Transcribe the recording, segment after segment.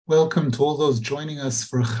Welcome to all those joining us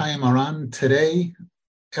for Chayey Moharan today,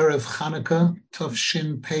 Erev Chanukah, Tov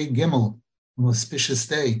Shin Pei Gimel, an auspicious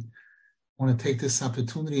day. I want to take this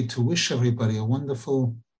opportunity to wish everybody a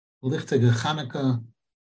wonderful Lichtige Chanukah.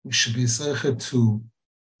 We should be zeicher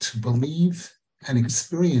to believe and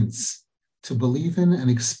experience, to believe in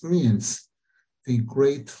and experience the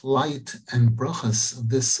great light and brachas of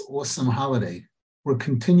this awesome holiday. We're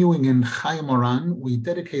continuing in Chayey Moharan. We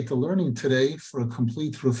dedicate the learning today for a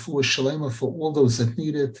complete refuah shalema for all those that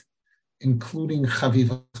need it, including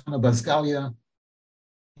Chaviva Chana Basgalia,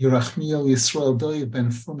 Yerachmiel Yisrael Doiv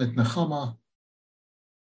ben Frumet Nechama,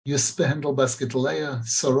 Yuspe Hendel Bas Gitleya,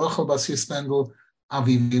 Sorochel Bas Yispendel,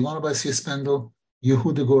 Aviv Ilona Bas Yispendel,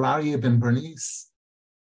 Yehuda Goraria ben Bernice,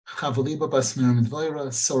 Chavaliba Bas Miriam Dvoira,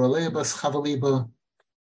 Soraleya Bas Chavaliba,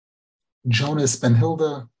 Jonas ben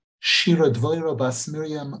Hilda, Shira Dvoira Bas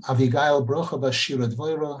Miriam, Avigail Brocha Bas Shira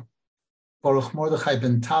Dvoira, Baruch Mordechai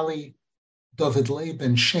ben Tali, David Lei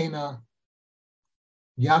ben Shena,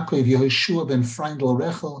 Yaakov Yehoshua ben Freindel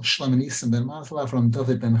Rechel, Shlomo Nissen ben Mazla, from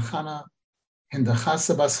David ben Chana, Hinda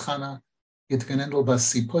Chasa Bas Chana, Yitgenendel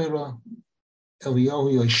Bas Sipoira,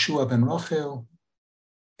 Eliyahu Yehoshua ben Rochel,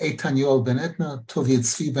 Eitan Yoel ben Etna, Tov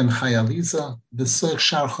Yitzvi ben Chayaliza, B'Soich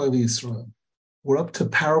Shar Choyli Yisrael. We're up to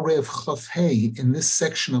paragraph Chaf Hey in this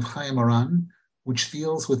section of Chayey Moharan, which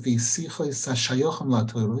deals with the Sichos HaShayochim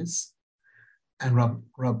LaToros. And Rab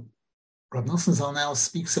Nasan Zal now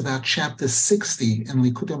speaks about chapter 60 in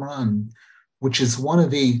Likutei Moharan, which is one of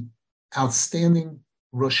the outstanding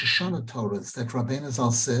Rosh Hashanah Torahs that Rabbeinu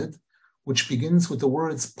Zal said, which begins with the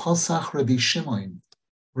words Pasach Rabbi Shimon.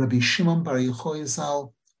 Rabbi Shimon Bar Yochai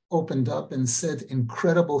Zal opened up and said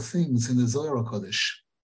incredible things in the Zohar HaKodesh.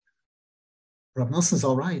 Rab Nasan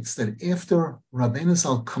Zal writes that after Rabbeinu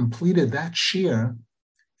Zal completed that shir,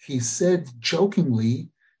 he said jokingly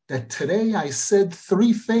that today I said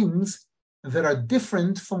three things that are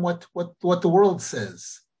different from what the world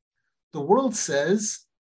says. The world says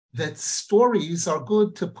that stories are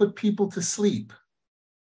good to put people to sleep.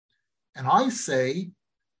 And I say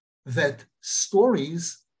that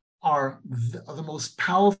stories are the most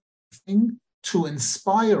powerful thing to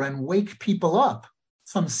inspire and wake people up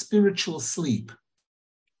from spiritual sleep.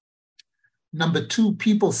 Number two,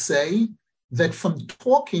 people say that from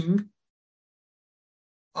talking,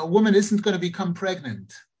 a woman isn't going to become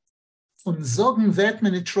pregnant. Von Sorgen wird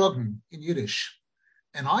man nicht trocken in Yiddish.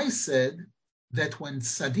 And I said that when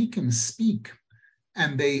tzaddikim speak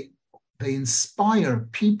and they inspire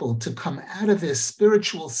people to come out of their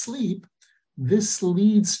spiritual sleep, this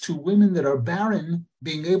leads to women that are barren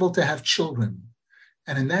being able to have children.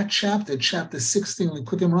 And in that chapter 16,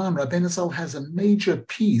 Likutei Moharan, Rabbeinu Zal has a major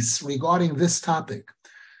piece regarding this topic.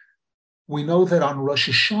 We know that on Rosh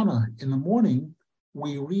Hashanah in the morning,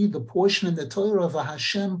 we read the portion in the Torah of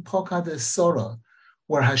Hashem Pokad es Sarah,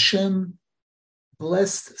 where Hashem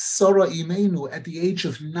blessed Sarah Imenu at the age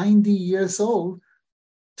of 90 years old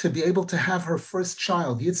to be able to have her first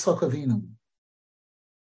child, Yitzchak Avinu.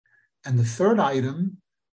 And the third item,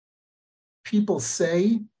 people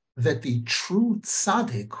say that the true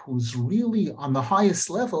tzaddik, who's really on the highest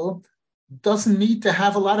level, doesn't need to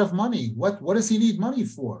have a lot of money. What does he need money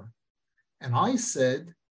for? And I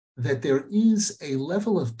said that there is a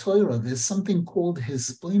level of Torah, there's something called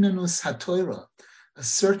Hizblinenus HaTorah, a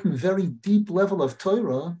certain very deep level of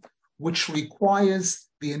Torah, which requires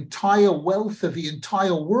the entire wealth of the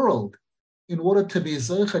entire world in order to be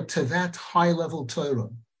zeicher to that high-level Torah.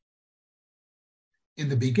 In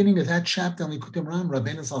the beginning of that chapter in Likutei Moharan,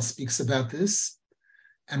 Rabbeinu Zal speaks about this,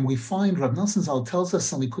 and we find Rab Nasan Zal tells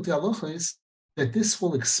us in Likutei Halachos that this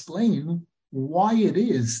will explain why it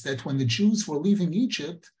is that when the Jews were leaving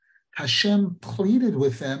Egypt, Hashem pleaded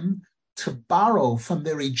with them to borrow from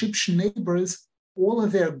their Egyptian neighbors all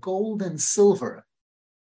of their gold and silver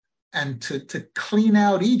and to clean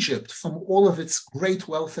out Egypt from all of its great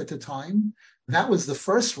wealth at the time. That was the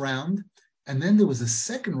first round. And then there was a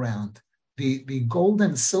second round. The gold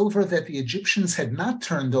and silver that the Egyptians had not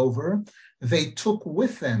turned over, they took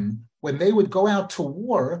with them when they would go out to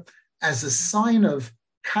war as a sign of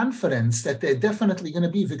confidence that they're definitely going to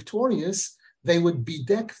be victorious. They would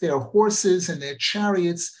bedeck their horses and their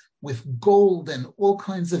chariots with gold and all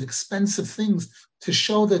kinds of expensive things to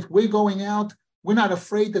show that we're going out, we're not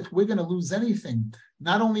afraid that we're going to lose anything.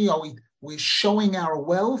 Not only are we showing our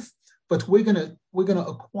wealth, but we're going to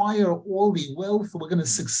acquire all the wealth. We're going to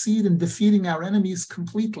succeed in defeating our enemies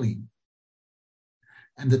completely.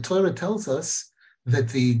 And the Torah tells us that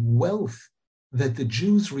the wealth that the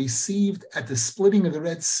Jews received at the splitting of the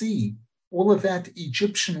Red Sea, all of that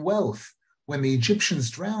Egyptian wealth, when the Egyptians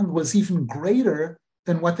drowned, was even greater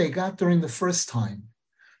than what they got during the first time.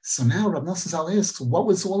 So now Rav Nasan Zal asks, what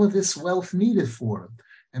was all of this wealth needed for?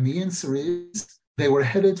 And the answer is, they were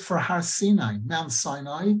headed for Har Sinai, Mount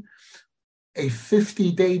Sinai, a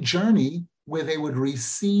 50-day journey where they would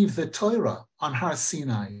receive the Torah on Har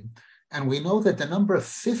Sinai. And we know that the number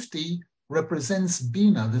 50 represents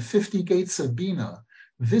Bina, the 50 gates of Bina.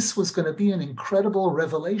 This was going to be an incredible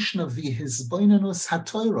revelation of the Hizbonenus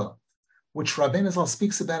HaTorah, which Rabbeinu Zal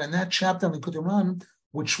speaks about in that chapter in Likutei Moharan,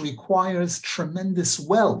 which requires tremendous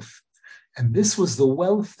wealth. And this was the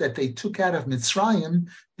wealth that they took out of Mitzrayim.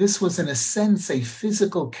 This was, in a sense, a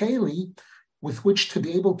physical keli with which to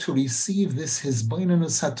be able to receive this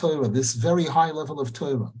Hizbonenus HaTorah, this very high level of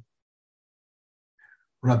Torah.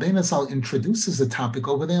 Rabbeinu Zal introduces the topic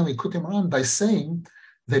over there in Likutei Moharan by saying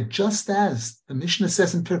that just as the Mishnah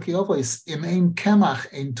says in Pirkei Avos, im ein kemach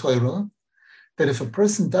ein Torah, that if a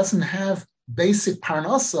person doesn't have basic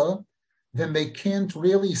parnasa, then they can't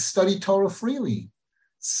really study Torah freely.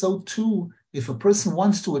 So too, if a person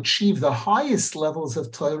wants to achieve the highest levels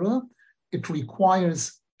of Torah, it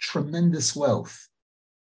requires tremendous wealth.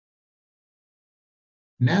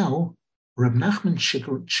 Now, Reb Nachman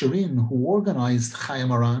Shirin, who organized Chayey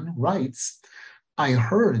Moharan, writes, I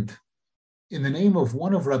heard in the name of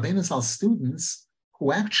one of Rabbeinu Zal's students,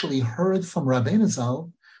 who actually heard from Rabbeinu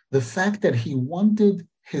Zal the fact that he wanted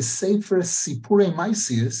his Sefer Sipurei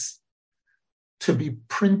Maisius to be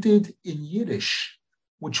printed in Yiddish,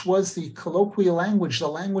 which was the colloquial language, the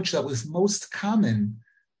language that was most common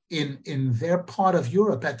in their part of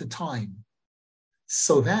Europe at the time.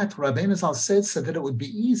 So that Rabbeinu Zal said so that it would be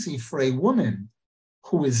easy for a woman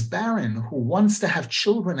who is barren, who wants to have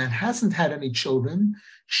children and hasn't had any children,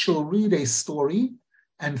 she'll read a story,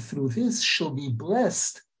 and through this she'll be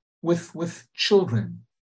blessed with children.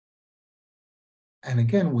 And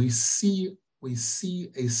again, we see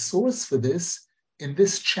a source for this in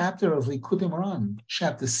this chapter of Likutei Moharan,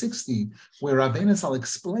 chapter 60, where Rabbeinu Zal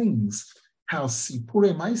explains how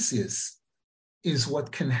Sipurei Maisius is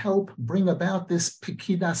what can help bring about this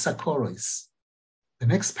Pikidas HaKoros. The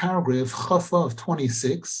next paragraph, Chafah of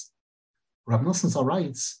 26, Rav Nasan Zal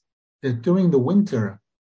writes that during the winter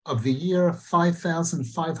of the year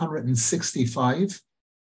 5565,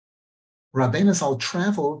 Rabbeinu Zal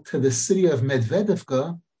traveled to the city of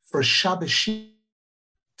Medvedevka for Shabbos Shir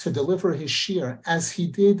to deliver his shir, as he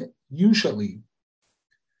did usually.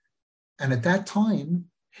 And at that time,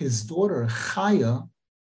 his daughter Chaya,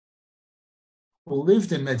 who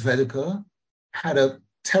lived in Medvedevka, had a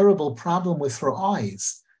terrible problem with her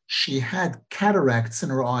eyes. She had cataracts in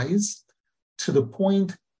her eyes to the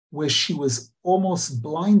point where she was almost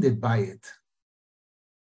blinded by it.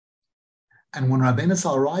 And when Rabbeinu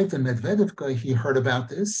Zal arrived in Medvedevka, he heard about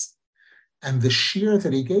this, and the shir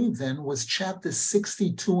that he gave then was chapter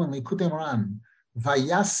 62 in Likutei Moharan,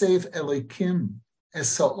 Vayasev Elokim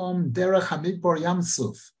Esaom Derech Hamidbar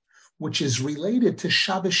Yamsuf, which is related to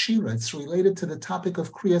Shabbos Shira. It's related to the topic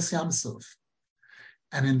of Kriyas Yamsuf.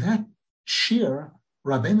 And in that shir,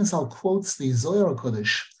 Rabbeinu Zal quotes the Zohar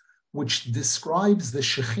HaKodesh, which describes the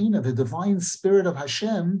Shekhinah, the divine spirit of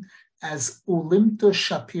Hashem, as Ulimta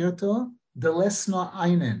Shapirta Delesna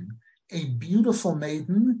Einen, a beautiful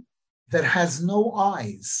maiden that has no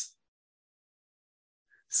eyes.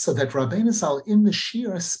 So that Rabbeinu Zal in the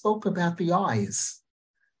shir spoke about the eyes.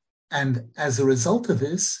 And as a result of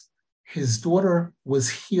this, his daughter was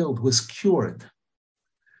healed, was cured.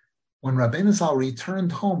 When Rabbeinu Zal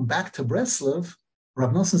returned home back to Breslov,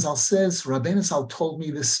 Rav Nasan Zal says, Rabbeinu Zal told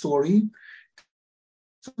me this story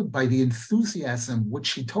by the enthusiasm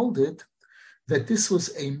which he told it, that this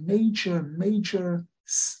was a major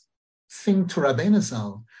thing to Rabbeinu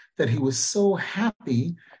Zal, that he was so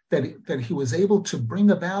happy that he was able to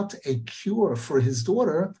bring about a cure for his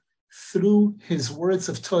daughter through his words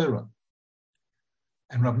of Torah.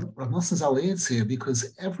 And Rav Nasan Zal adds here,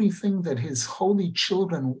 because everything that his holy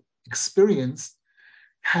children experienced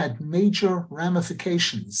had major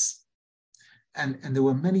ramifications. And there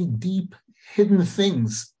were many deep, hidden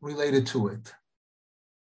things related to it.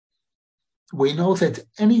 We know that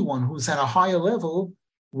anyone who's at a higher level,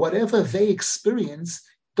 whatever they experience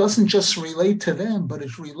doesn't just relate to them, but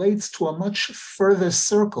it relates to a much further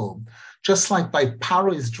circle. Just like by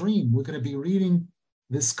Paro's dream, we're going to be reading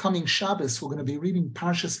this coming Shabbos, we're going to be reading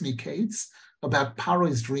Parshas Miketz about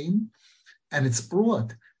Paro's dream, and it's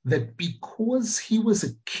brought that because he was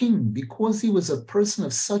a king, because he was a person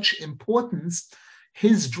of such importance,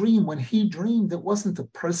 his dream, when he dreamed, it wasn't a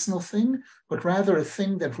personal thing, but rather a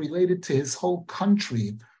thing that related to his whole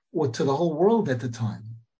country or to the whole world at the time.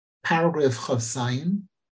 Paragraph Chav Zayin,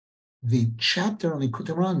 the chapter on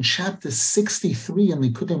Likutei Moharan, chapter 63 in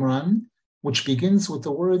Likutei Moharan, which begins with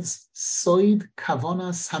the words Soid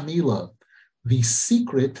Kavanas Hamila, the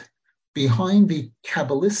secret behind the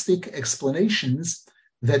Kabbalistic explanations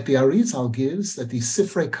that the Arizal gives, that the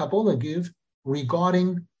Sifrei Kabbalah give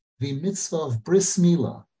regarding the mitzvah of Bris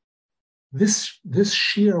Milah. This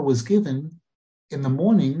shir was given in the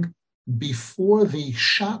morning before the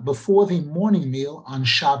morning meal on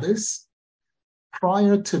Shabbos,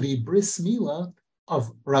 prior to the Bris Milah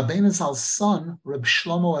of Rabbeinu Zal's son, Reb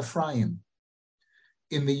Shlomo Ephraim,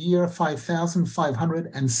 in the year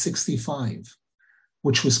 5565,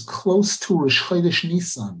 which was close to Rosh Chodesh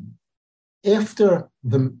Nisan, after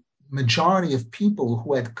the majority of people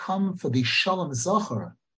who had come for the Shalom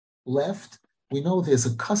Zachar left. We know there's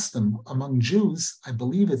a custom among Jews, I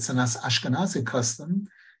believe it's an Ashkenazi custom,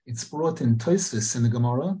 it's brought in Tosfos in the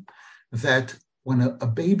Gemara, that when a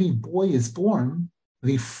baby boy is born,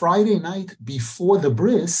 the Friday night before the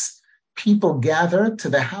bris, people gather to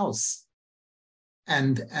the house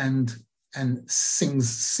and sing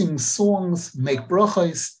songs, make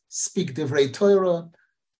brachos, speak divrei Torah,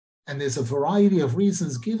 and there's a variety of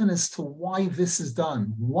reasons given as to why this is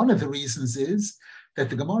done. One of the reasons is that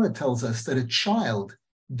the Gemara tells us that a child,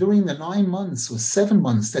 during the 9 months or 7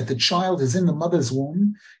 months that the child is in the mother's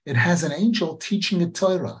womb, it has an angel teaching it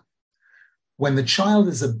Torah. When the child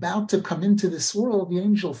is about to come into this world, the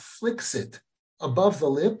angel flicks it above the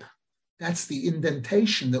lip. That's the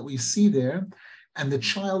indentation that we see there. And the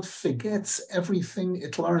child forgets everything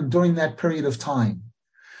it learned during that period of time.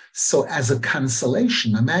 So as a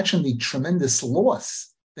consolation, imagine the tremendous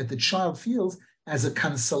loss that the child feels. As a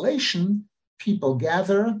consolation, people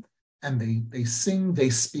gather and they sing, they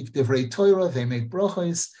speak divrei Torah, they make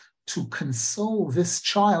brachos to console this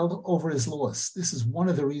child over his loss. This is one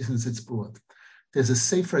of the reasons it's brought. There's a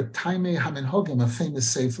sefer, Taimei HaMenhogim, a famous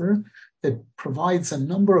sefer, that provides a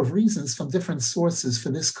number of reasons from different sources for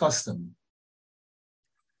this custom.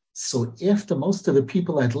 So after most of the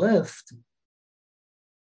people had left,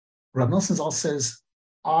 Rav Nosson Zal says,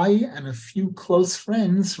 I and a few close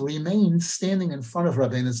friends remained standing in front of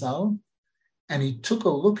Rabbeinu Zal, and he took a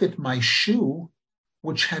look at my shoe,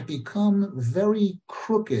 which had become very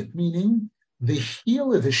crooked, meaning the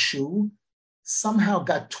heel of the shoe somehow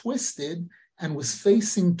got twisted and was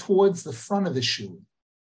facing towards the front of the shoe.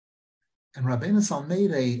 And Rabbeinu Zal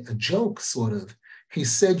made a joke, sort of. He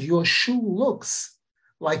said, your shoe looks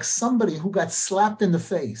like somebody who got slapped in the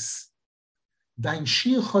face. Dein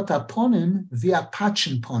Shir chot aponim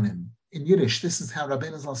v'apachin ponim. In Yiddish, this is how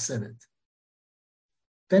Rabbeinu Zal said it.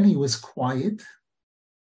 Then he was quiet,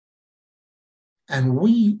 and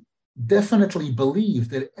we definitely believe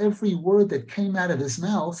that every word that came out of his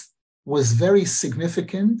mouth was very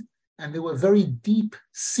significant, and there were very deep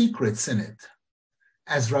secrets in it.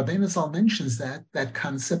 As Rabbeinu Zal mentions that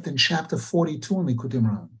concept in chapter 42 in Likutei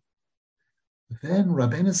Moharan. Then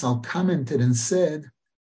Rabbeinu Zal commented and said,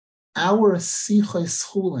 our sichos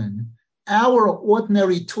chulin, our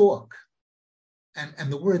ordinary talk, and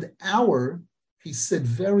the word our, he said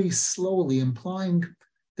very slowly, implying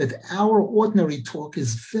that our ordinary talk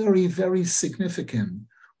is very, very significant.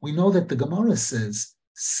 We know that the Gemara says,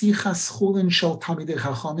 sichas chulin shel talmidei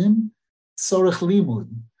chachamim tzorech limud,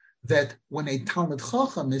 that when a Talmid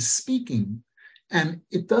Chacham is speaking, and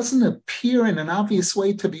it doesn't appear in an obvious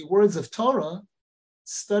way to be words of Torah,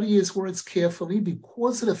 study his words carefully.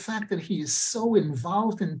 Because of the fact that he is so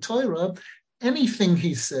involved in Torah, anything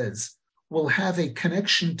he says will have a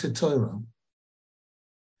connection to Torah.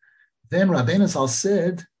 Then Rabbeinu Zal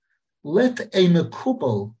said, let a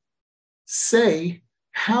mekubal say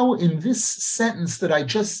how in this sentence that I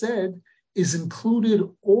just said is included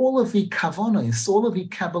all of the kavanos, all of the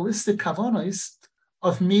Kabbalistic kavanos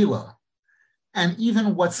of Milah, and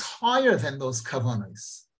even what's higher than those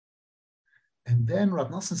kavanos. And then Rav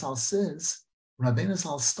Nosson Zal says, Rabbeinu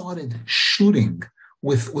Zal started shooting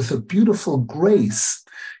with a beautiful grace.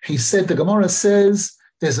 He said, the Gemara says,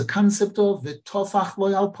 there's a concept of v'tofach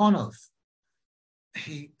lo al panav.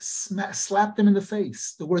 He slapped him in the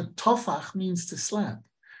face. The word tofach means to slap.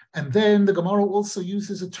 And then the Gemara also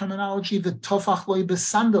uses a terminology, the tofach loy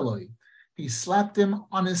besandaloi. He slapped him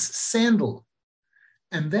on his sandal.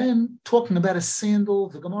 And then talking about a sandal,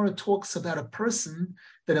 the Gemara talks about a person,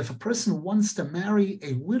 that if a person wants to marry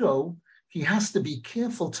a widow, he has to be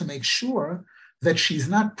careful to make sure that she's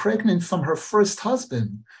not pregnant from her first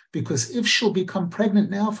husband, because if she'll become pregnant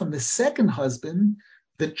now from the second husband,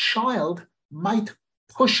 the child might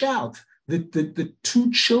push out. The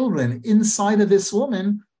two children inside of this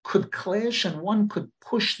woman could clash, and one could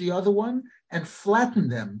push the other one and flatten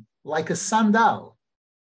them like a sandal.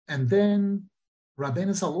 And then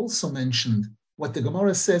Rabbeinu Zal also mentioned what the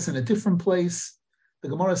Gemara says in a different place, the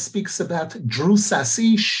Gemara speaks about Drus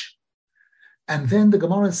Asish, and then the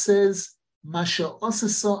Gemara says, Masha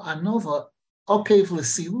Osisa Anova Okev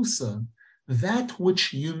Lesilusa, that which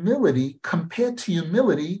humility, compared to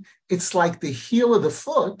humility, it's like the heel of the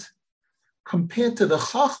foot. Compared to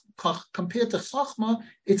Chachma,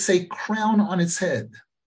 it's a crown on its head.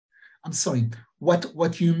 I'm sorry, what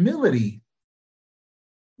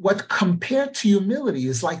compared to humility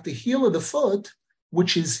is like the heel of the foot,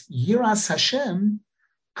 which is Yiras Hashem,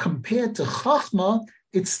 compared to Chachma,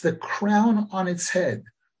 it's the crown on its head.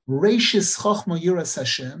 Reishis Chachma Yiras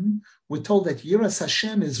Hashem. We're told that Yiras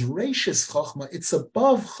Hashem is Reishis Chachma, it's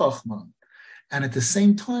above Chachma. And at the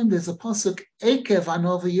same time, there's a pasuk, Ekev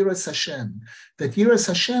Anova Yiras Hashem, that Yiras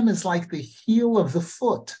Hashem is like the heel of the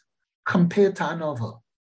foot compared to Anova.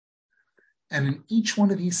 And in each one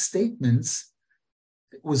of these statements,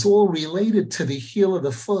 it was all related to the heel of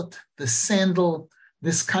the foot, the sandal,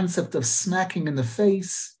 this concept of smacking in the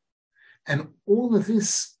face. And all of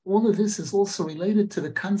this is also related to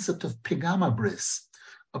the concept of pigama bris,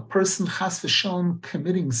 a person chas v'shalom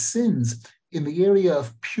committing sins in the area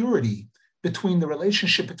of purity between the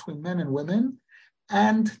relationship between men and women,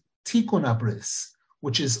 and tikkun abris,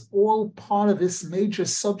 which is all part of this major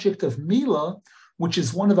subject of Mila, which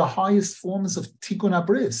is one of the highest forms of tikkun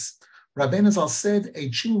abris. Rabbeinu Zal said, a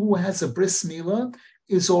Jew who has a bris Mila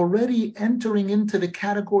is already entering into the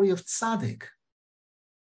category of tzaddik.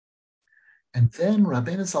 And then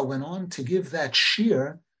Rabbeinu Zal went on to give that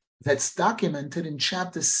shir that's documented in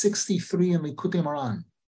chapter 63 in Likutei Moharan.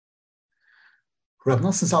 Rav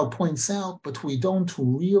Nasan Zal points out, but we don't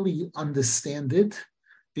really understand it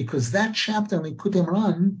because that chapter in Likutei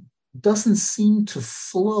Moharan doesn't seem to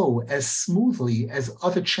flow as smoothly as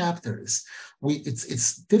other chapters.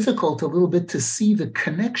 It's difficult a little bit to see the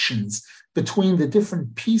connections between the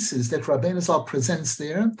different pieces that Rabbeinu Zal presents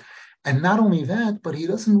there. And not only that, but he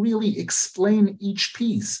doesn't really explain each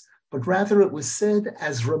piece, but rather it was said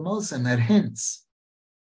as ramazim, at hints.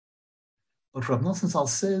 But Rav Nasan Zal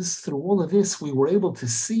says, through all of this, we were able to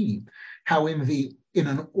see how in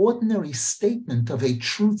an ordinary statement of a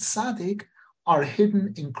true tzaddik are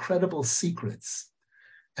hidden incredible secrets.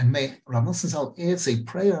 And may Rav Nasan Zal adds a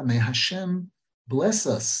prayer, may Hashem bless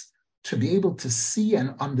us to be able to see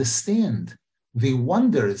and understand the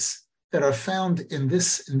wonders that are found in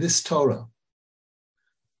this Torah.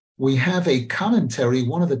 We have a commentary,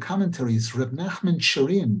 one of the commentaries, Reb Nachman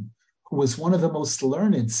Shirin, who was one of the most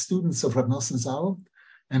learned students of Reb Nasan Zal,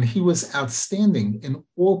 and he was outstanding in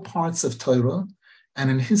all parts of Torah. And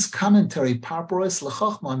in his commentary, Parporos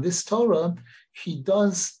L'Chachma, on this Torah, he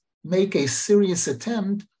does make a serious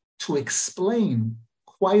attempt to explain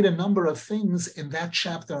quite a number of things in that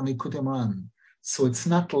chapter on Likutei Moharan. So it's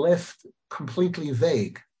not left completely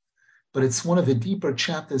vague, but it's one of the deeper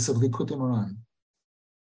chapters of Likutei Moharan.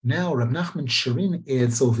 Now, Reb Nachman Shirin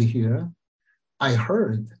adds over here, I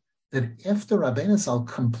heard that after Rabbeinu Zal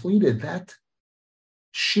completed that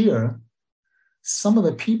shir, some of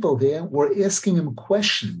the people there were asking him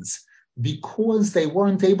questions because they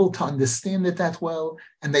weren't able to understand it that well,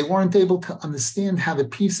 and they weren't able to understand how the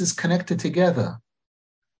pieces connected together.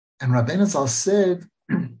 And Rabbeinu Zal said,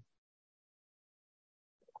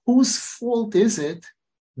 whose fault is it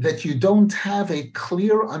that you don't have a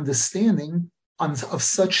clear understanding of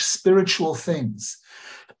such spiritual things?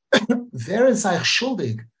 There is a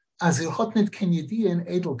schuldig, as ihr hot nit ken yediyah in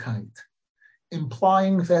edelkeit,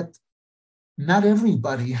 implying that not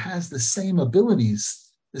everybody has the same abilities,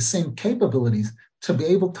 the same capabilities to be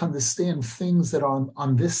able to understand things that are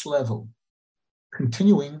on this level.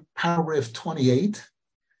 Continuing, paragraph 28,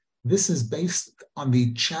 this is based on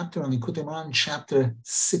the chapter on Likutei Moharan, chapter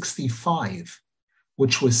 65,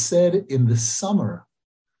 which was said in the summer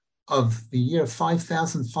of the year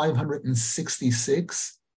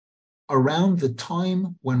 5566, around the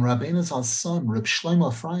time when Rabbeinu Zal's son, Reb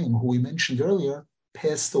Shlomo Ephraim, who we mentioned earlier,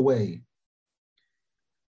 passed away.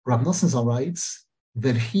 Rab Nasan Zal writes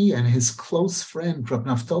that he and his close friend, Rab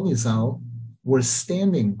Naftali Zal, were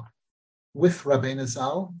standing with Rabbeinu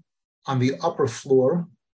Zal on the upper floor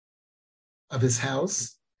of his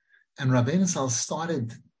house, and Rabbeinu Zal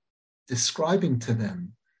started describing to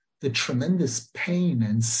them the tremendous pain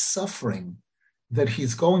and suffering that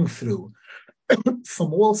he's going through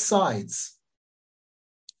from all sides.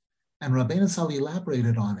 And Rabbeinu Zal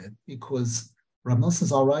elaborated on it because Rab Nasan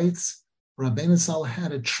Zal writes, Rabbeinu Zal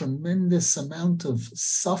had a tremendous amount of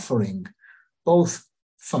suffering, both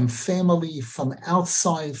from family, from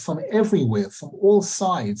outside, from everywhere, from all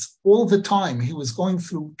sides. All the time he was going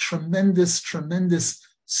through tremendous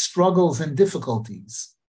struggles and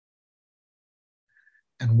difficulties.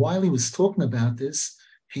 And while he was talking about this,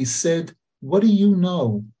 he said, what do you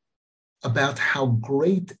know about how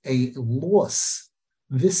great a loss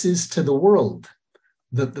this is to the world,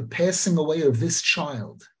 the passing away of this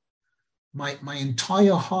child? My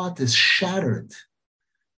entire heart is shattered.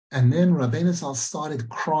 And then Rabbeinu Zal started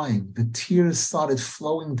crying. The tears started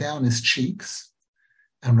flowing down his cheeks.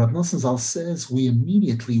 And Rav Nasan Zal says, we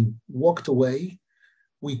immediately walked away.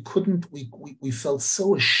 We felt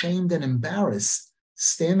so ashamed and embarrassed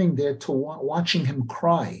standing there watching him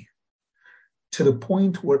cry, to the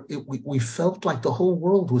point where we felt like the whole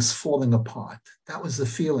world was falling apart. That was the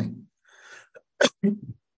feeling. And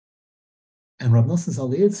Rav Nasan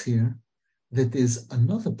Zal adds here that there's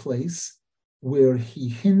another place where he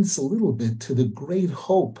hints a little bit to the great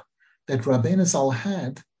hope that Rabbeinu Zal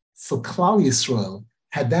had for Klal Yisrael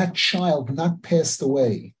had that child not passed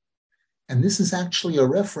away. And this is actually a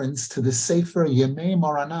reference to the Sefer Chayey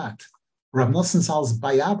Moharan, Rav Nasan Zal's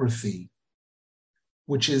biography,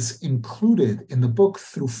 which is included in the book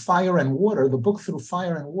Through Fire and Water. The book Through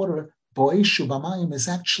Fire and Water, Bo'eshu B'mayim, is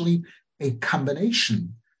actually a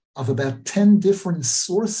combination of about 10 different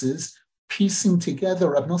sources piecing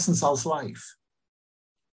together Rav Nasan Zal's life.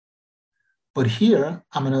 But here,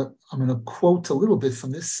 I'm gonna quote a little bit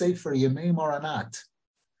from this Sefer Chayey Moharan.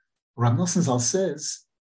 Rav Nasan Zal says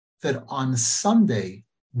that on Sunday,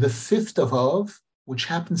 the 5th of Av, which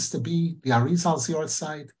happens to be the Arizal's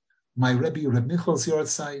yahrzeit, my Rebbe Reb Michel's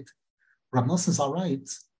yahrzeit, Rav Nasan Zal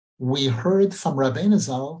writes, we heard from Rabbeinu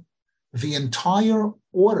Zal the entire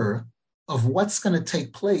order of what's going to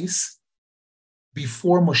take place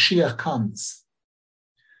before Moshiach comes.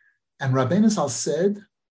 And Rabbeinu Zal said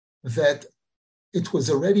that it was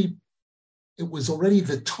already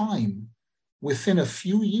the time, within a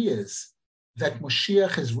few years, that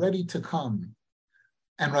Moshiach is ready to come.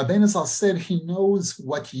 And Rabbeinu Zal said he knows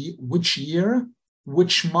which year,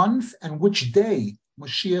 which month, and which day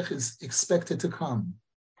Moshiach is expected to come.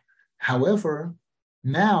 However,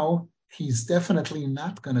 now he's definitely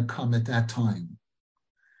not going to come at that time.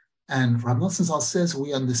 And Rav Nasan Zal says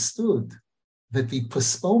we understood that the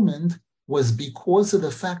postponement was because of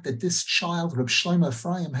the fact that this child, Reb Shlomo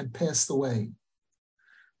Ephraim, had passed away.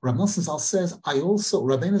 Rav Nasan Zal says,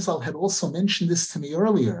 Rabbeinu Zal had also mentioned this to me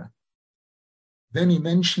earlier. Then he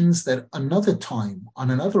mentions that another time, on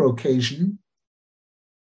another occasion,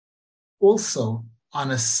 also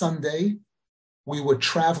on a Sunday, we were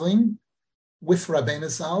traveling with Rabbeinu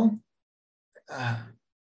Zal,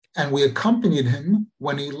 and we accompanied him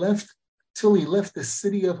when he left, till he left the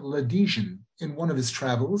city of Ladizhin in one of his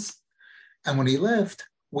travels. And when he left,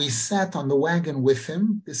 we sat on the wagon with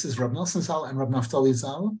him. This is Rav Nasan Zal and Rav Naftali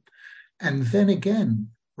Zal. And then again,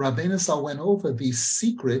 Rabbeinu Zal went over the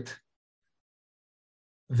secret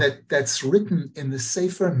that's written in the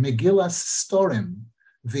Sefer Megillas Storim,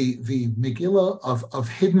 the Megillah of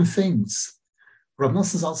hidden things. Rav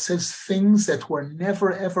Nasan Zal says things that were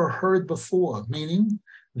never ever heard before, meaning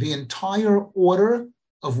the entire order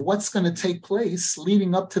of what's going to take place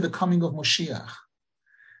leading up to the coming of Moshiach.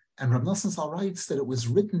 And Rav Nasan Zal writes that it was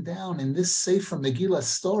written down in this Sefer Megillas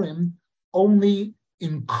Storim only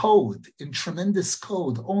in code, in tremendous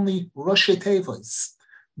code, only Roshei Tevos.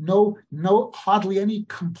 No, hardly any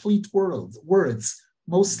complete words,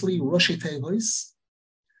 mostly Roshei Tevos.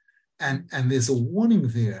 And there's a warning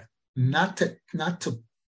there not to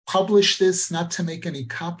publish this, not to make any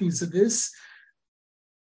copies of this,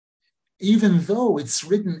 even though it's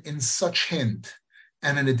written in such hint.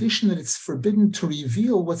 And in addition, that it's forbidden to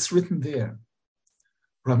reveal what's written there.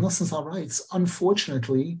 Rav Nasan Zal writes,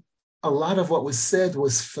 unfortunately, a lot of what was said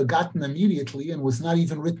was forgotten immediately and was not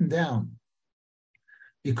even written down.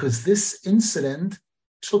 Because this incident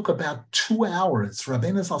took about 2 hours.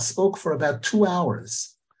 Rabbeinu Zal spoke for about 2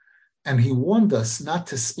 hours. And he warned us not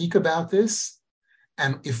to speak about this.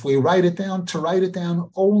 And if we write it down, to write it down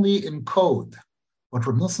only in code. But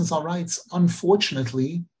Rav Nasan Zal writes,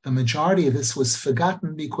 unfortunately, the majority of this was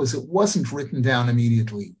forgotten because it wasn't written down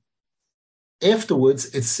immediately.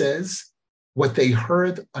 Afterwards, it says what they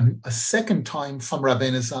heard a second time from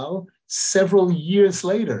Rabbeinu Zal several years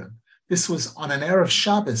later. This was on an Erev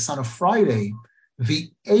Shabbos, on a Friday,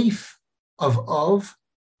 the 8th of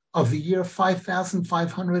the year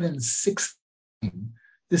 5516.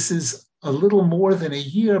 This is a little more than a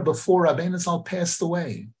year before Rabbeinu Zal passed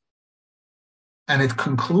away. And it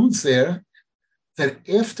concludes there that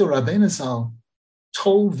after Rabbeinu Zal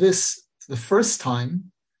told this the first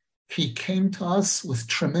time, he came to us with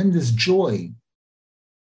tremendous joy.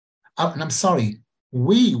 And I'm sorry,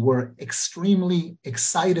 we were extremely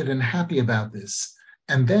excited and happy about this.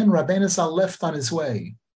 And then Rabbeinu Zal left on his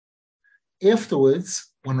way.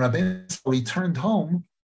 Afterwards, when Rabbeinu Zal returned home,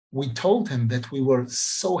 we told him that we were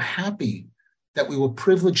so happy that we were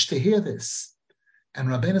privileged to hear this. And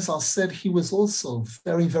Rabbeinu Zal said he was also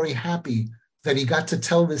very, very happy that he got to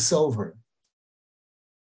tell this over.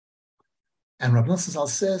 And Rabbeinu Zal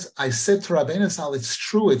says, I said to Rabbeinu Zal, it's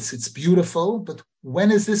true, it's beautiful, but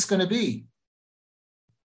when is this going to be?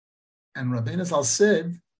 And Rabbeinu Zal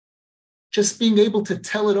said, just being able to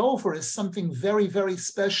tell it over is something very, very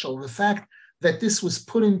special. The fact that this was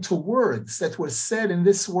put into words that were said in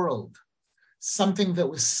this world, something that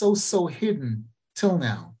was so hidden till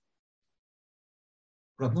now.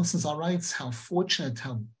 Rav Nasan Zal writes how fortunate,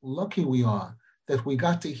 how lucky we are that we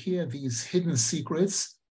got to hear these hidden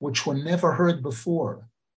secrets which were never heard before.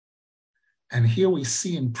 And here we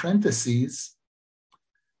see in parentheses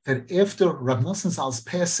that after Rav Nasan Zal's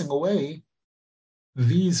passing away,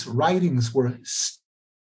 these writings were,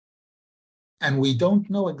 and we don't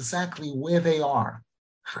know exactly where they are.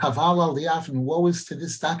 Chaval al Diaf, and woe is to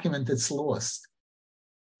this document that's lost.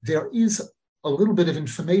 There is a little bit of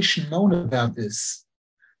information known about this,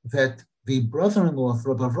 that the brother-in-law of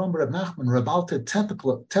Rabbi Avram Reb Nachman, Reb Alter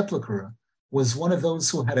Tepliker, was one of those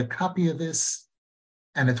who had a copy of this.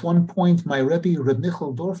 And at one point, my Rebbe, Reb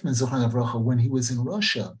Michal Dorfman, Zochron Avracha, when he was in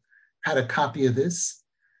Russia, had a copy of this.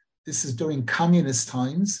 This is during communist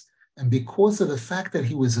times. And because of the fact that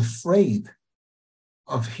he was afraid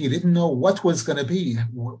he didn't know what was going to be,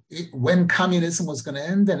 when communism was going to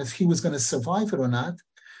end, and if he was going to survive it or not,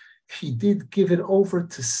 he did give it over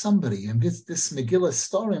to somebody. And this Megillah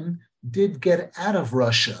Storim did get out of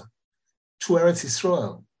Russia to Eretz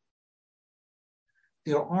Yisrael.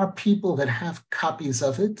 There are people that have copies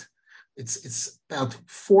of it. It's about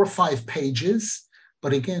 4 or 5 pages,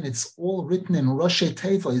 but again, it's all written in Roshei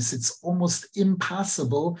Teivos. It's almost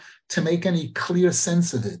impossible to make any clear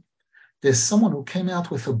sense of it. There's someone who came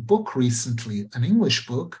out with a book recently, an English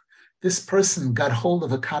book. This person got hold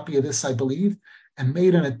of a copy of this, I believe, and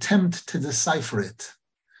made an attempt to decipher it.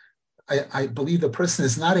 I believe the person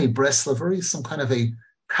is not a Breslover, he's some kind of a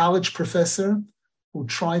college professor who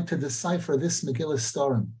tried to decipher this Megillah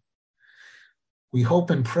Storim. We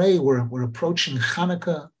hope and pray, we're approaching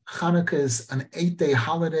Hanukkah. Hanukkah is an 8-day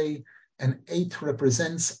holiday, and 8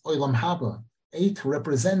 represents Olam Haba. 8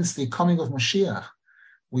 represents the coming of Mashiach.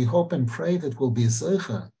 We hope and pray that we'll be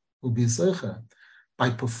zeicha by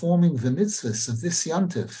performing the mitzvahs of this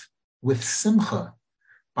Yantif with simcha,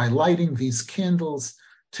 by lighting these candles,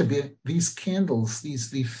 the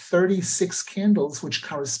 36 candles which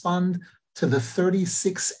correspond to the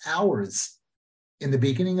 36 hours in the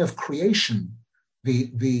beginning of creation,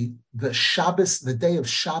 the Shabbos, the day of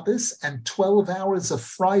Shabbos, and 12 hours of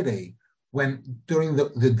Friday, during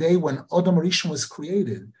the day when Adam Rishon was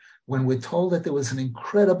created, when we're told that there was an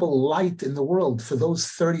incredible light in the world for those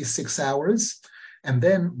 36 hours, and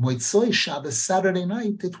then Motzei Shabbos, Saturday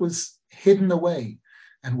night, it was hidden away.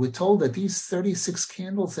 And we're told that these 36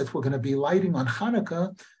 candles that we're going to be lighting on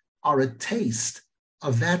Hanukkah are a taste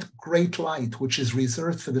of that great light, which is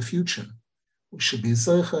reserved for the future. We should be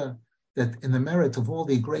zeicha that in the merit of all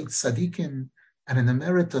the great tzaddikim, and in the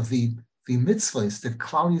merit of the mitzvahs that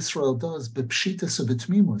Klal Yisrael does, b'pshitas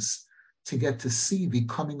u'b'tmimus, to get to see the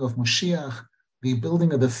coming of Mashiach, the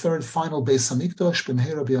building of the third final Beis Hamikdash,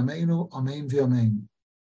 b'mehera b'yameinu, amen v'yamein.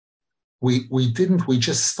 We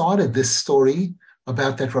just started this story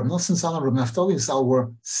about that Rav Nasan Zal and Rav Naftali Zal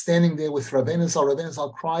were standing there with Rabbeinu Zal. Rabbeinu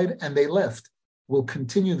Zal cried and they left. We'll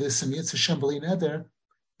continue this in Yitzhak Shem B'li Neder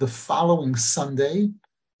the following Sunday.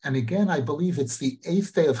 And again, I believe it's the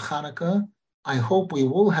 8th day of Hanukkah. I hope we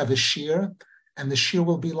will have a shir, and the shir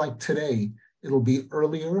will be like today. It'll be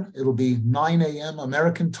earlier. It'll be 9 a.m.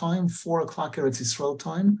 American time, 4 o'clock Eretz Yisrael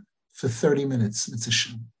time, for 30 minutes. It's a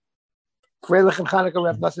shir. Freilich and Hanukkah,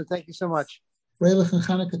 Rav Nasan. Thank you so much. Freilich and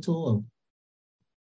Hanukkah to all.